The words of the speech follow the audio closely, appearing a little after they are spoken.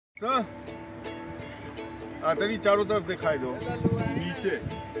Sir तनी चारों तरफ दिखाई दो नीचे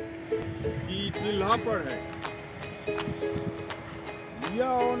की टिल्हा पर है या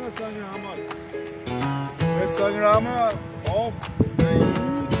on a sangrama, the sangrama of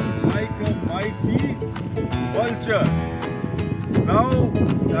like a mighty vulture. Now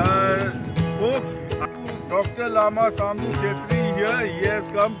folks, Dr. Lama Samdu Chetri here, he has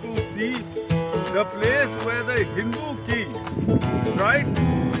come to see the place where the Hindu king tried to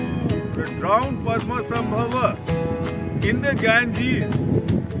drown Padmasambhava in the Ganges,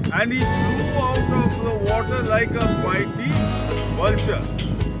 and he flew out of the water like a mighty vulture.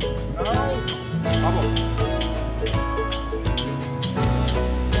 Now,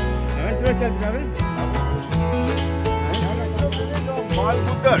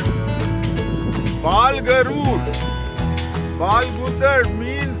 Balguddar. Balguddar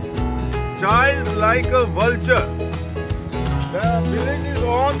means child like a vulture. The village is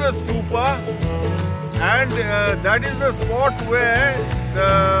on the stupa, and that is the spot where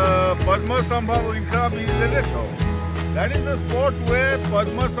the Padmasambhava that is the spot where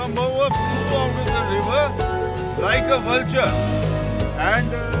Padmasambhava flew out of the river like a vulture, and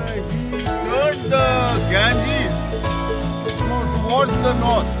he turned the Ganges towards the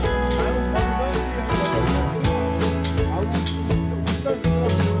north.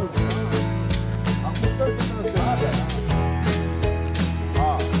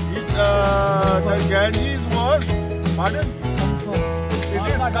 The Ganges was, pardon? It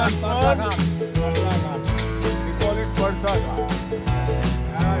is confirmed. We call it Parsada.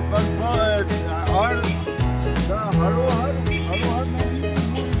 Confirmed. Or the Harohar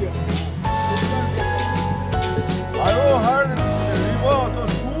river, so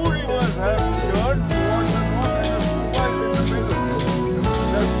two rivers have turned towards the north, and the Stupa is in the middle.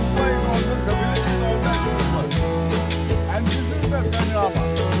 The Stupa is also the village is on that Stupa. And this is the Sangrama.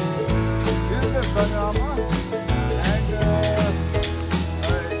 Sangrama, and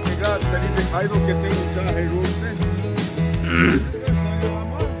तरी दिखाई दो कितने ऊंचा है road से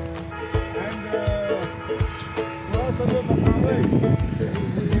संग्रामा, and थोड़ा सा जो बतावे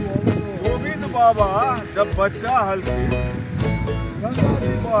गोविंद बाबा जब बच्चा हल्की गंगा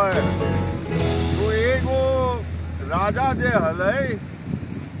जी है तो एगो राजा जे हले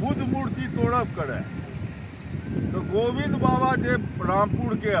बुद्ध मूर्ति तोड़ब करे तो गोविंद बाबा जे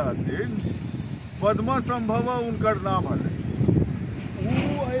रामपुर के हथिन पद्मसंभव उनकर नाम है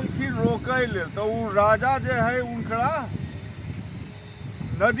रोकई ले तो राजा जे है उनकरा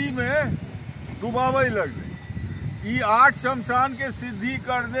नदी में डुबावे लग गई। 8 शमशान के सिद्धि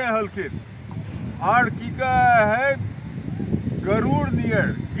करने हलकिन और की का है गरुड़ नियर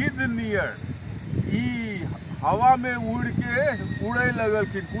गिद्ध नियर हवा में उड़ के उड़े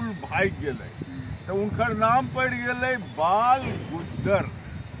लगलखिन कुल भाग गेले तो उनकर नाम पड़ गेले बालगुद्दर।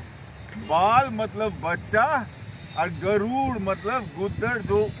 बाल मतलब बच्चा और गरुड़ मतलब गुद्दर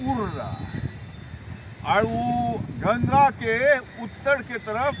जो उड़ रहा है, और वो गंगा के उत्तर के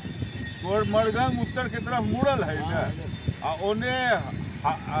तरफ और मड़गंग उत्तर के तरफ मुड़ल है ना, उन्हें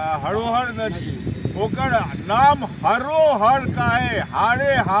हरोहर नदी ओकर नाम हरोहर का है।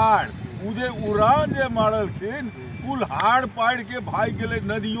 हाड़े हाड़ उजे उड़ान जे मारलखिन कुल हाड़ पाड़ के भाग गेले,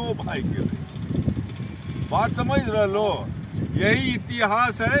 नदियों भाग गेले। बात समझ रहो, यही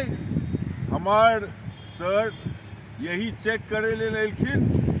इतिहास है। हमार सर यही चेक करे ले लेकिन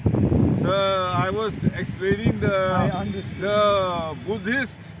sir I was explaining the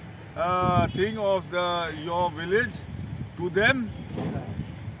Buddhist thing of your village to them,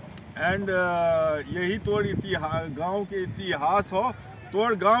 and यही तोड़ इतिहास गांव के इतिहास हो।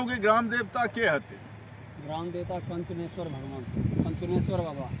 तोड़ गांव के ग्राम देवता के हते? ग्राम देवता कंचनेश्वर भगवान, कंचनेश्वर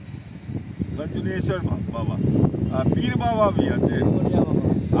बाबा, कंचनेश्वर बाबा। पीर बाबा भी हते?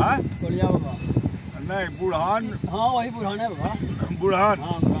 हाँ कोलिया बाबा नहीं, बुढ़ान। हाँ वही बुढ़ान है बाबा। बुढ़ान,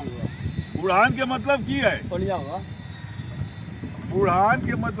 हाँ बुढ़ान। बुढ़ान के मतलब की है? कोलिया बाबा। बुढ़ान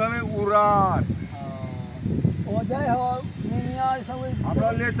के मतलब है उड़ान। हो जाए हो मिनिया सब हमरा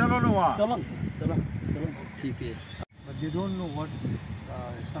ले चलो ना वहाँ। चलो चलो चलो ठीक है। But they don't know what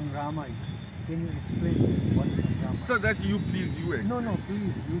Sangrama is. Can you explain what Sangrama? So that you please you explain. No,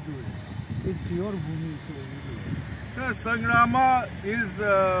 please you do it. It's your bhumi, so you do it. Sangrama is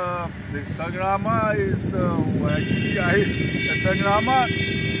actually Sangrama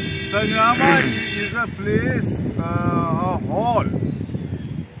is a place, a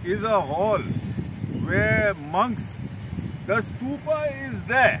hall where monks, the stupa is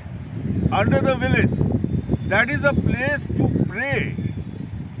there under the village. That is a place to pray.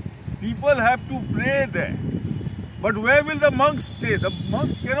 People have to pray there. But where will the monks stay? The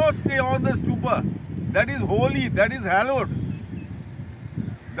monks cannot stay on the stupa. That is holy, that is hallowed.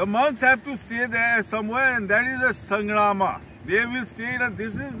 The monks have to stay there somewhere, and that is a sangrama. They will stay, and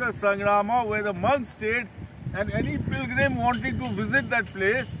this is the sangrama where the monks stayed, and any pilgrim wanting to visit that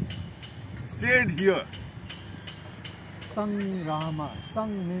place stayed here. Sangrama.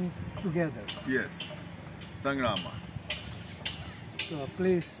 Sang means together. Yes, sangrama. So a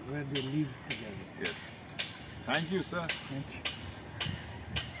place where they live together. Yes. Thank you, sir. Thank you.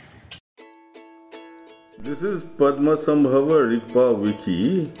 This is Padmasambhava Rigpa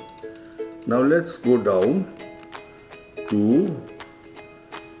Wiki. Now let's go down to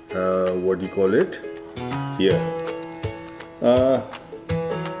what do you call it? Here.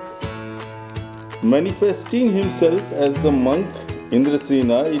 Manifesting himself as the monk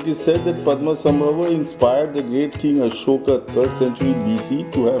Indrasena, it is said that Padmasambhava inspired the great king Ashoka 3rd century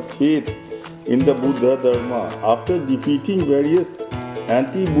BC to have faith in the Buddha Dharma. After defeating various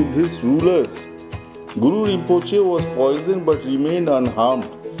anti-Buddhist rulers, Guru Rinpoche was poisoned but remained unharmed,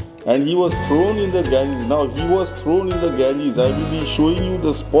 and he was thrown in the Ganges. Now he was thrown in the Ganges. I will be showing you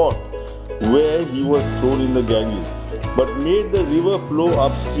the spot where he was thrown in the Ganges, but made the river flow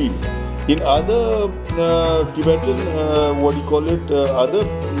upstream. In other Tibetan, other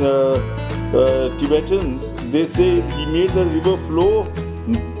Tibetans, they say he made the river flow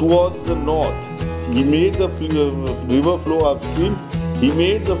towards the north. He made the river flow upstream. He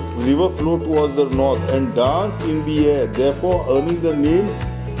made the river flow towards the north and danced in the air, therefore earning the name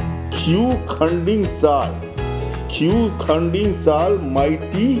Kyu Khanding Sal. Kyu Khanding Sal,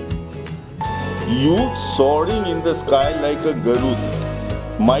 mighty youth soaring in the sky like a Garud.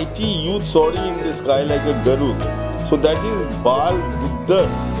 Mighty youth soaring in the sky like a Garud. So that is Balguddar.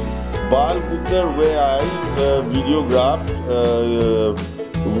 Balguddar, where I videographed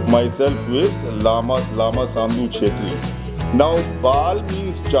myself with Lama Samdu Chetri. Now Bal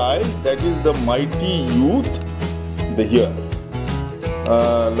means child, that is the mighty youth, here.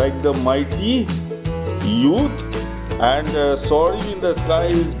 Like the mighty youth, and soaring in the sky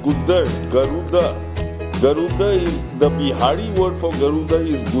is Guddar, Garuda. Garuda is the Bihari word for Garuda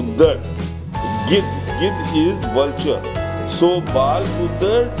is Guddar. Gid is vulture. So Bal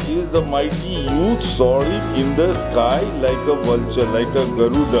Guddar is the mighty youth soaring in the sky like a vulture, like a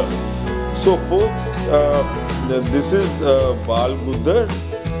Garuda. So folks, this is Balguddar,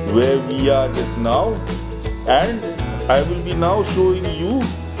 where we are just now, and I will be now showing you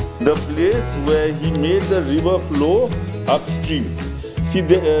the place where he made the river flow upstream. See,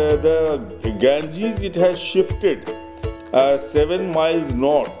 the Ganges, it has shifted 7 miles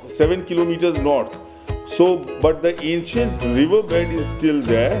north, 7 kilometers north. So, but the ancient riverbed is still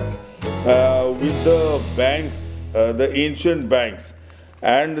there with the banks, the ancient banks.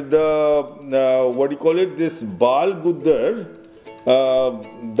 And the this Balguddar,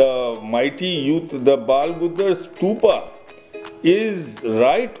 the mighty youth, the Balguddar stupa is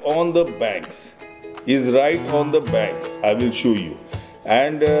right on the banks. I will show you.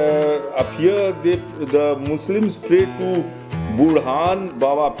 And up here, the Muslims pray to Budhan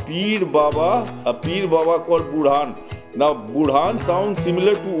Baba, Peer Baba, a Peer Baba called Budhan. Now, Budhan sounds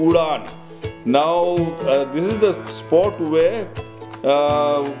similar to Udan. Now, this is the spot where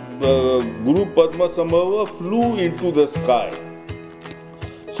Guru Padmasambhava flew into the sky.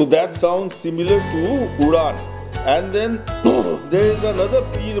 So that sounds similar to Udan. And then there is another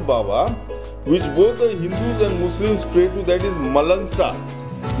Peer Baba which both the Hindus and Muslims pray to, that is Malangsa.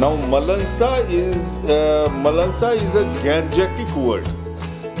 Now Malangsa is a Gangetic word.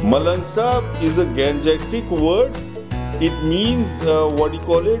 Malangsa is a Gangetic word. It means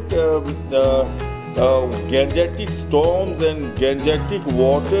Gangetic storms and Gangetic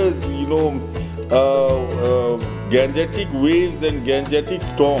waters, Gangetic waves and Gangetic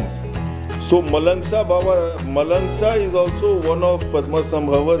storms. So Malangsa is also one of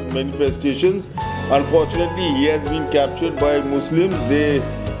Padmasambhava's manifestations. Unfortunately, he has been captured by Muslims. They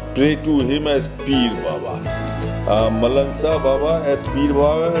pray to him as Peer Baba. Malangsa Baba as Peer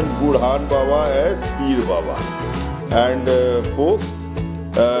Baba and Budhan Baba as Peer Baba. And folks,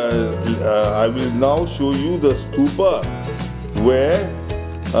 I will now show you the stupa where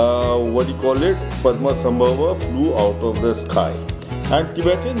Padmasambhava flew out of the sky. And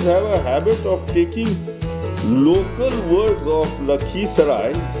Tibetans have a habit of taking local words of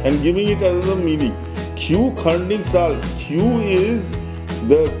Lakhisarai and giving it another meaning. Kyu Khanding Sal. Kyu is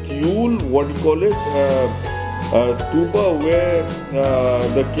the Kyul, stupa where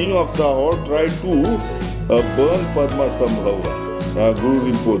the king of Sahor tried to burn Padmasambhava, Guru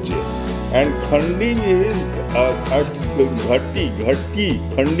Rinpoche. And Khanding is Ghatti.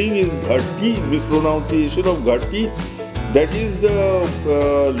 Khanding is Ghatti, mispronunciation of Ghatti. That is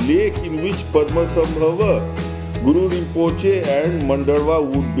the lake in which Padmasambhava Guru Rinpoche and Mandarva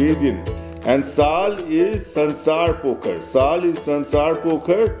would bathe in. And Sal is Sansar Pokhar. Sal is Sansar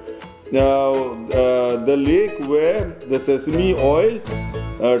Pokhar, the lake where the sesame oil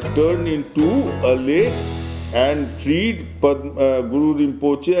turned into a lake and freed Guru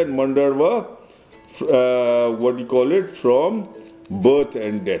Rinpoche and Mandarva, from birth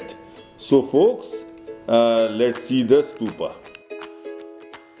and death. So folks, let's see the stupa.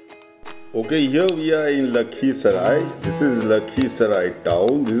 Okay, here we are in Lakhisarai. This is Lakhisarai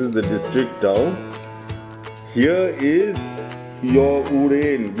town. This is the district town. Here is your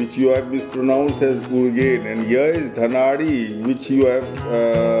Urain, which you have mispronounced as Urgain, and here is Dhanari, which you have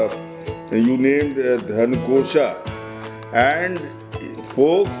you named Dhankosha. And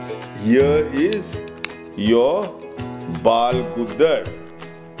folks, here is your Balguddar.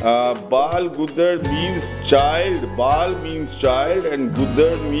 Balguddar means child. Bal means child, and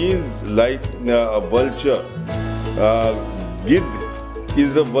Guddar means like a vulture. Gid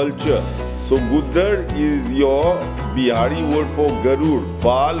is a vulture. So Guddar is your Bihari word for Garur.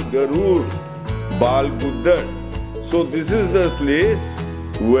 Bal Garur, Balguddar. So this is the place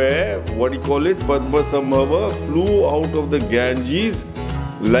where Padmasambhava flew out of the Ganges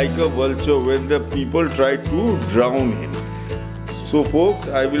like a vulture when the people tried to drown him. So folks,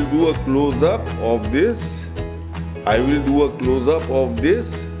 I will do a close-up of this.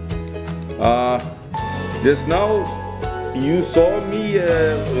 Just now you saw me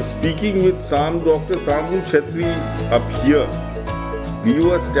speaking with Dr. Sambhu Chetri up here. We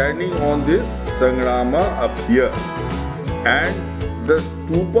were standing on this Sangrama up here. And the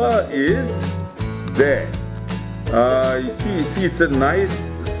stupa is there. You see, it's a nice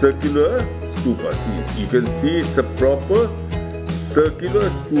circular stupa. See, you can see it's a proper circular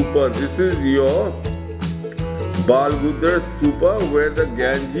stupa. This is your Balguddar stupa where the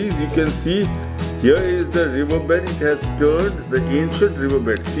Ganges, you can see here is the riverbed. It has turned, the ancient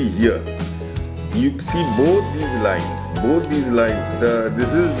riverbed. See here, you see both these lines.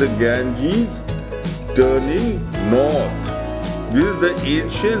 This is the Ganges turning north. This is the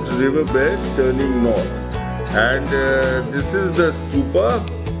ancient riverbed turning north, and this is the stupa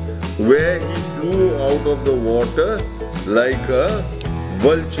where he flew out of the water like a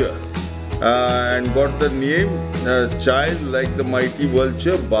vulture and got the name child like the mighty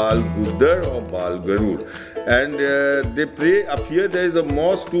vulture Balguddar or Balgarur. And they pray up here. There is a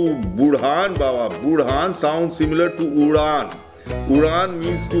mosque to Budhan Baba. Budhan sounds similar to Uran. Uran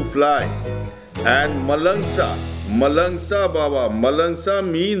means to fly. And Malangsa Baba. Malangsa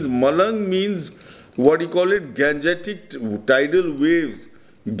means, Malang means Gangetic tidal waves,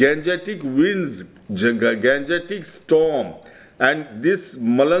 Gangetic winds, Gangetic storm. And this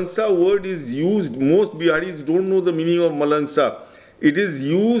Malangsa word is used, most Biharis don't know the meaning of Malangsa. It is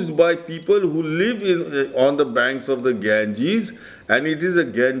used by people who live on the banks of the Ganges, and it is a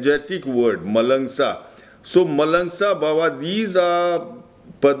Gangetic word, Malangsa. So Malangsa Baba, these are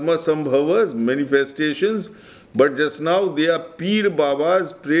Padmasambhavas, manifestations, but just now they are Peer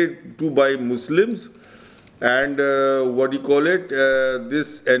Babas prayed to by Muslims. And this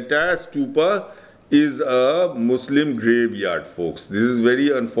entire stupa is a Muslim graveyard, folks. This is very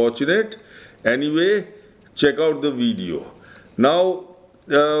unfortunate. Anyway, check out the video. Now,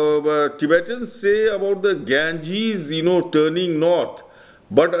 Tibetans say about the Ganges, turning north,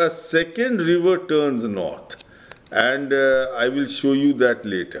 but a second river turns north. And I will show you that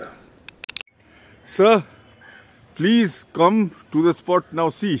later. Sir, please come to the spot now.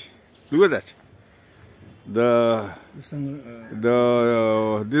 See, look at that. This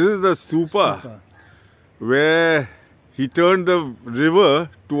is the stupa where he turned the river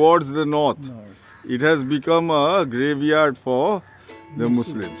towards the north. It has become a graveyard for the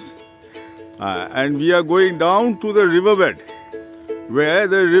Muslims. And we are going down to the riverbed where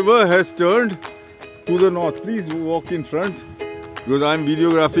the river has turned to the north. Please walk in front because I am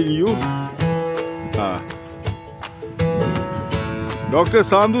videographing you. Dr.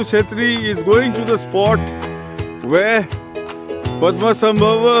 Sambhu Chetri is going to the spot where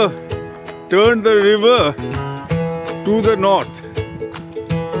Padmasambhava turned the river to the north.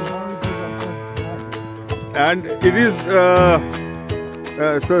 And it is,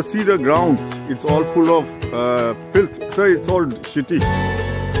 sir, see the ground. It's all full of filth. Sir, it's all shitty.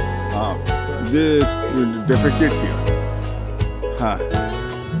 They defecate here.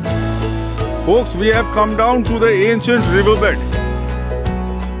 Folks, we have come down to the ancient riverbed.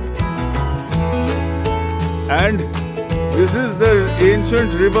 And this is the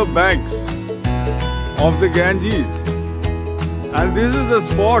ancient river banks of the Ganges. And this is the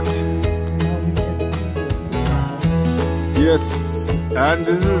spot. Yes. And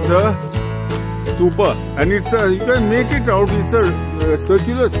this is the stupa, and it's a, you can make it out, it's a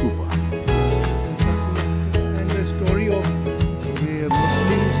circular stupa. And the story of the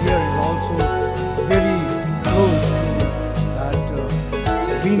Muslims here is also very close to that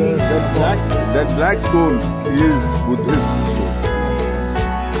meaning. That black stone is Buddhist stone.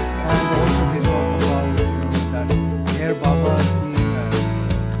 And also they talk about that Air Baba being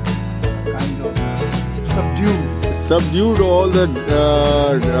kind of subdued all the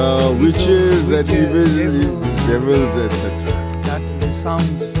witches and devils, etc. That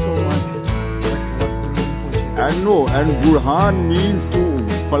sounds so much like what Guru Rinpoche. And Burhan means to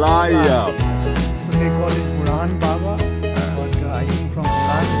fly up. So they call it Burhan Baba, but I think from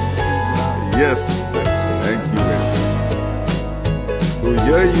Burhan it became Burhan. Yes, thank you very much. So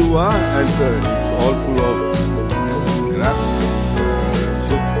here you are, and it's all full of crap.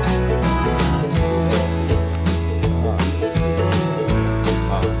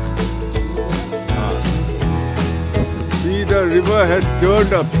 The river has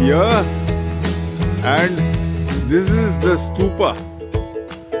turned up here, and this is the stupa.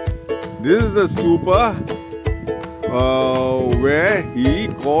 This is the stupa where he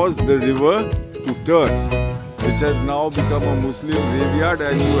caused the river to turn, which has now become a Muslim graveyard,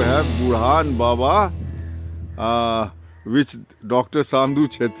 and you have Burhan Baba, which Dr. Samdu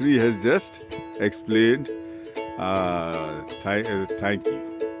Chhetri has just explained. Thank you.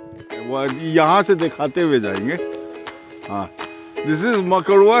 यहाँ से दिखाते हुए जाएंगे. This is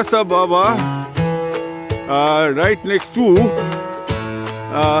Makarwasa Baba, right next to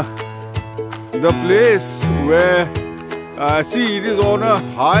the place where, see, it is on a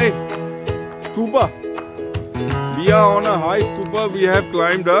high stupa. We are on a high stupa, we have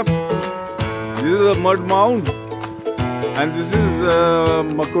climbed up. This is a mud mound, and this is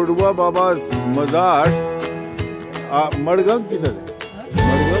Makarwa Baba's Mazar. Madgang kidhar hai?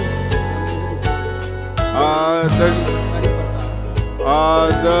 Madgang?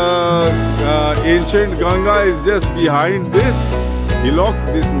 The ancient Ganga is just behind this hillock,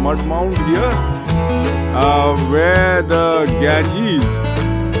 this mud mound here, where the Ganges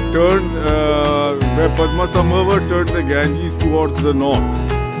turned, where Padmasambhava turned the Ganges towards the north.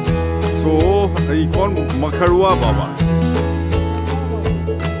 So he called Makarwa Baba.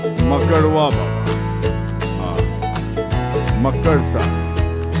 Makarwa Baba. Makarsa.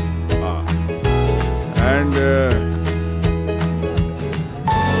 And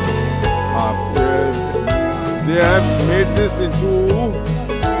they have made this into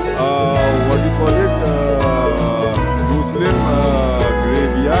what do you call it, Muslim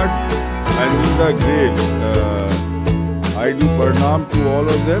graveyard, and in the grave I do pranam to all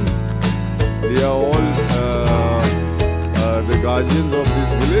of them. They are all the guardians of this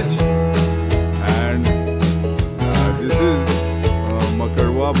village, and this is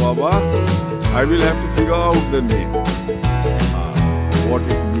Makarwa Baba. I will have to figure out the name, what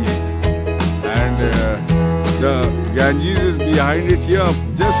it means. And the Ganges is behind it here,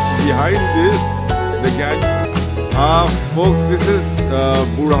 just behind this, the Ganges. Folks, this is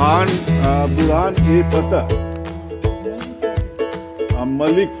Burhan A. Fateh,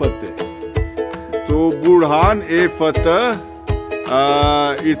 Malik Fateh. So Burhan A. Fateh,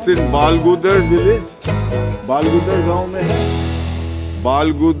 it's in Balguddar village. Balguddar gaon mein hai.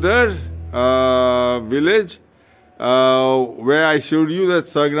 Balguddar village, where I showed you that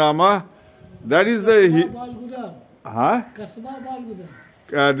Sangrama. That is the Balguddar. Kasba Balguddar.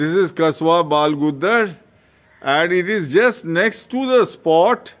 This is Kaswa Balguddar, and it is just next to the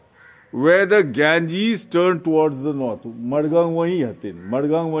spot where the Ganges turn towards the north. Madgang wahi hai.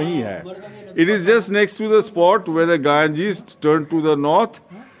 Madgang wahi hai. It is just next to the spot where the Ganges turn to the north,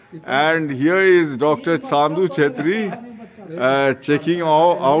 and here is Dr. Samdu Chhetri checking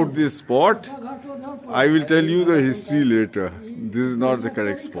out this spot. I will tell you the history later. This is not the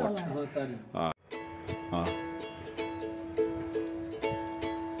correct spot.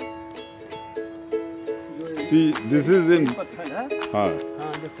 See, this is in.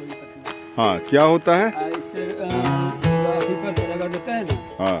 हाँ, क्या होता है? इससे पर रगड़ देते हैं ना.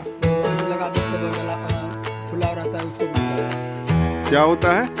 हाँ. लगा देते हैं, खुला रहता है उसको. क्या होता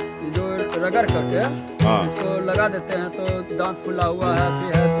है? जो रगड़ करके इसको लगा देते हैं तो दांत फुला हुआ है तो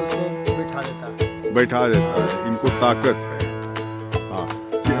उसको बैठा देता है. बैठा देता है. इनको ताकत है. हाँ.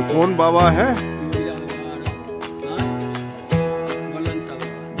 कौन बाबा है?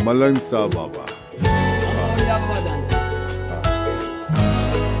 मलंसा बाबा.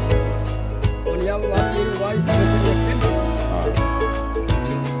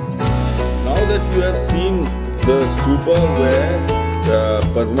 Now that you have seen the stupa where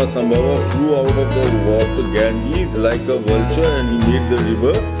Padmasambhava flew out of the water Ganges like a vulture, and he made the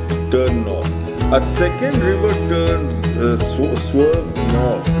river turn north. A second river turns, swerves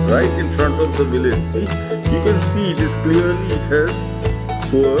north, right in front of the village. See, you can see it is clearly, it has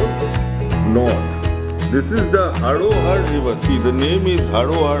swerved north. This is the Harohar river. See, the name is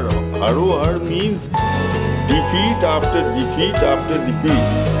Harohar. Harohar means defeat after defeat after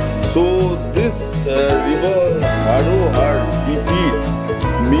defeat. So this river Harohar, defeat,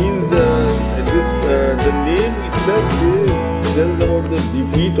 means the name itself tells about the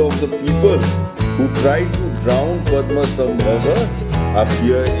defeat of the people who tried to drown Padmasambhava up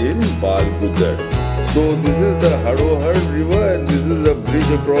here in Balguddar. So this is the Harohar river and this is a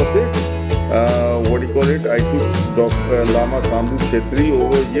bridge across it. What do you call it? I took Dr. Lama Sambhu Chetri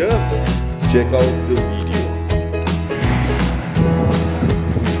over here. Check out the video.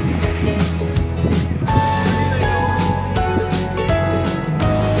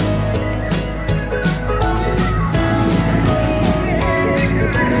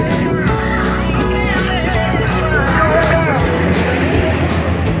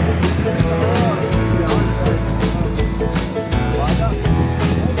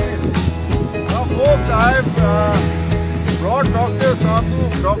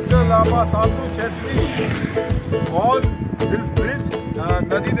 Dr. Lama Sambhu Chetri on this bridge,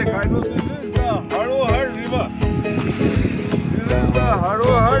 Nadi Dekhai do. This is the Harohar river. This is the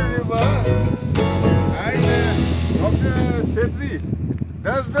Harohar river. And Dr. Chetri,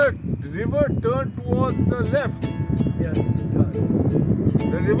 does the river turn towards the left? Yes, it does.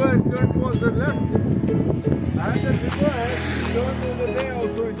 The river has turned towards the left. And the river has turned over there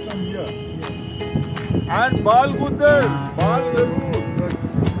also, it's come here. And Balguddar, Balguddar, the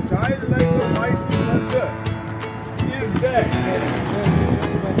child like the mighty Vulture, is there,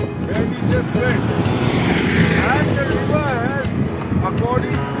 where we just went. And the river has,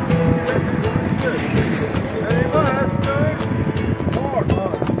 according to the river has turned north.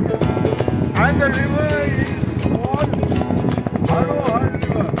 And the river is called Harohar river.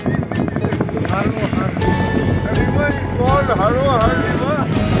 Please repeat it. Harohar. The river is called Harohar river.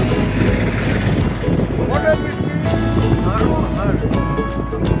 What does it mean? Harohar.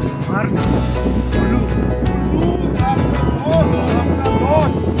 Harna. Ulu. Ulu is after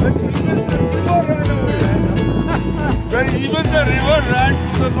loss. When even the river ran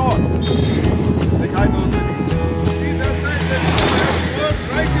to the north. Like I don't see that side, the river has swerved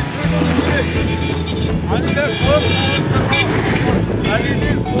right in front of the village. And it has swerved towards the north. And it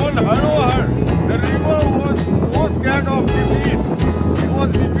is called Harohar. The river was so scared of defeat. It was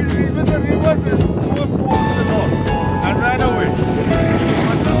defeated. Even the river was swerved towards the north and ran away.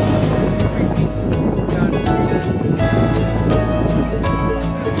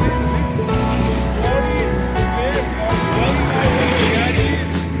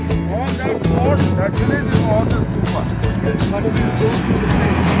 That village is on the stupa. But we will go to the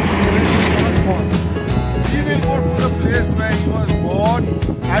place where he was born. We will go to the place where he was born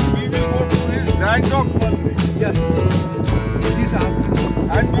and we will go to his Zangok Mandir. Yes. This afternoon.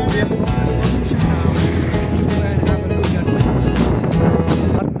 And we will